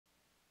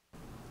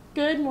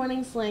Good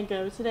morning,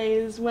 Slanko. Today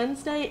is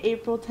Wednesday,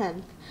 April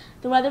 10th.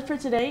 The weather for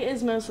today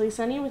is mostly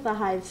sunny with a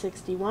high of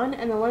 61,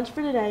 and the lunch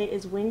for today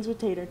is wings with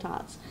tater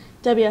tots.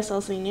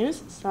 WSLC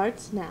News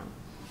starts now.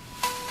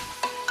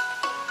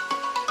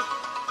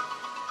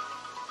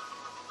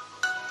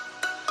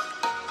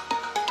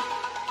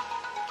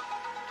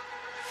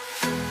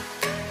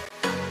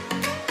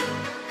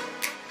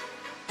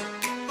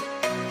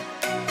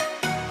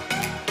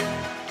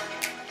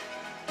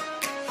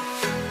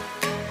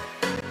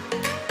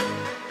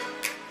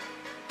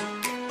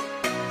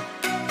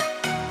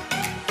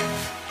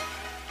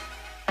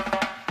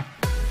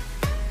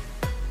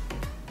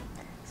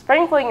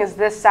 Spring Fling is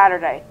this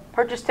Saturday.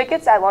 Purchase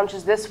tickets at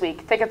lunches this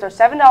week. Tickets are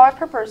 $7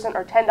 per person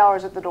or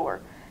 $10 at the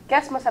door.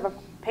 Guests must have a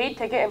paid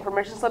ticket and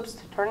permission slips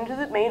to turn into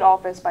the main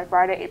office by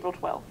Friday, April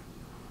 12th.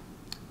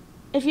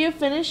 If you have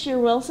finished your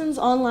Wilson's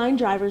online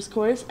driver's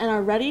course and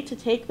are ready to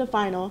take the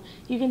final,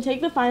 you can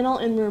take the final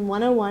in room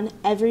 101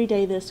 every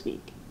day this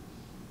week.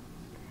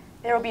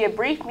 There will be a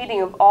brief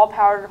meeting of all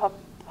Powder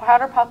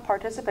Puff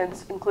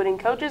participants, including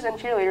coaches and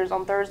cheerleaders,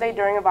 on Thursday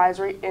during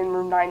advisory in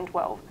room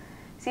 912.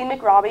 See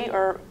McRobbie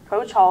or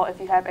Coach Hall if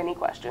you have any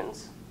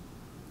questions.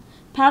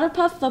 Powder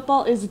Puff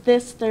football is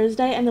this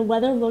Thursday and the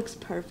weather looks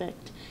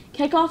perfect.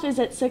 Kickoff is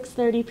at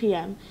 6:30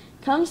 p.m.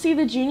 Come see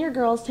the junior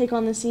girls take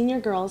on the senior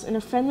girls in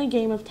a friendly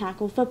game of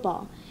tackle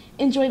football.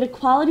 Enjoy the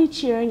quality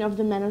cheering of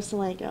the men of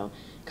Solanco.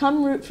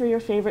 Come root for your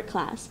favorite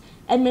class.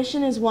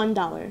 Admission is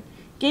 $1.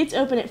 Gates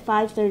open at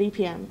 5:30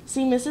 p.m.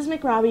 See Mrs.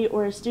 McRobbie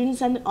or a student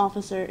senate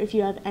officer if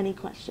you have any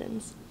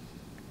questions.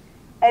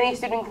 Any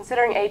student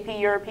considering AP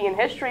European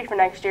History for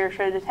next year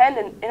should attend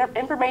an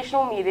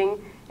informational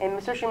meeting in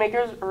Mr.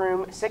 Shoemaker's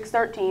room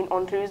 613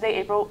 on Tuesday,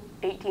 April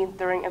 18th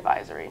during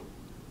advisory.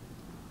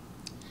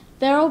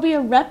 There will be a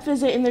rep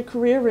visit in the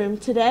career room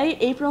today,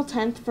 April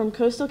 10th, from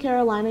Coastal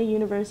Carolina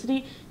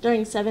University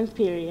during 7th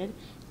period.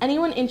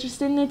 Anyone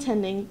interested in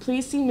attending,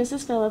 please see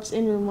Mrs. Phillips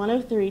in room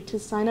 103 to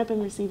sign up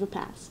and receive a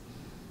pass.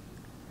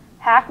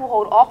 HAC will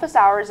hold office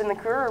hours in the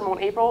career room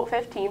on April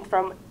 15th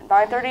from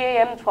 9:30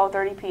 a.m. to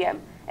 12:30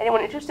 p.m.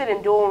 Anyone interested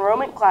in dual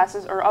enrollment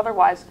classes or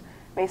otherwise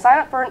may sign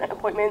up for an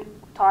appointment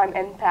time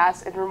and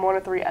pass in room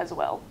 103 as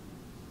well.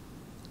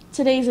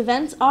 Today's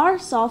events are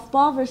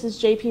softball versus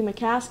J.P.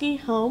 McCaskey,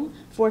 home,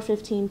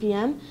 4:15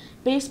 p.m.,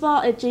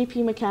 baseball at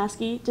J.P.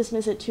 McCaskey,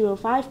 dismiss at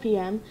 2:05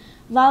 p.m.,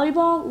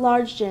 volleyball,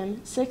 large gym,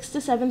 6 to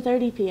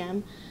 7:30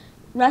 p.m.,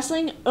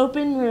 wrestling,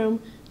 open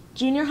room,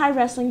 junior high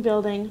wrestling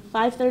building,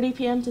 5:30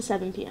 p.m. to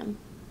 7 p.m.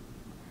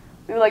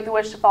 We would like to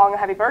wish the following a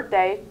happy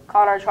birthday: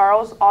 Connor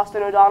Charles,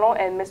 Austin O'Donnell,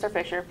 and Mr.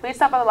 Fisher. Please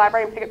stop by the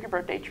library and pick up your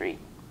birthday treat.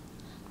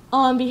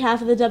 On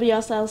behalf of the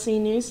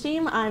WSLC News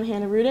team, I'm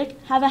Hannah Rudick.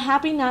 Have a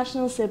happy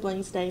National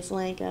Siblings Day,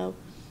 Solanco.